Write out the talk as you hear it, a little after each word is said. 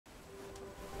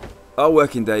Our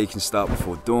working day can start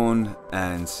before dawn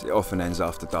and it often ends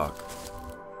after dark.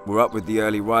 We're up with the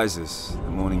early risers,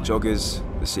 the morning joggers,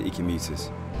 the city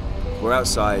commuters. We're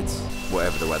outside,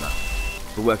 whatever the weather.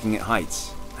 We're working at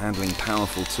heights, handling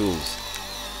powerful tools.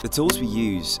 The tools we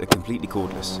use are completely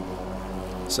cordless,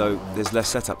 so there's less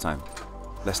setup time,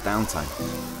 less downtime.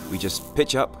 We just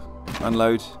pitch up,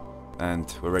 unload, and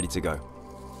we're ready to go.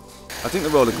 I think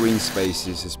the role of green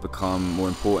spaces has become more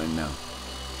important now,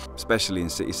 especially in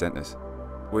city centres.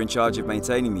 We're in charge of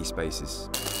maintaining these spaces,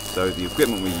 so the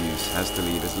equipment we use has to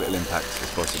leave as little impact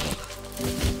as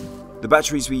possible. The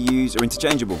batteries we use are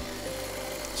interchangeable,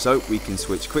 so we can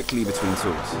switch quickly between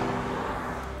tools.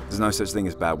 There's no such thing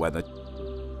as bad weather,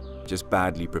 just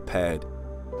badly prepared.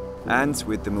 And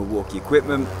with the Milwaukee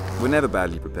equipment, we're never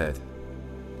badly prepared.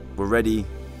 We're ready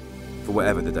for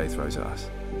whatever the day throws at us.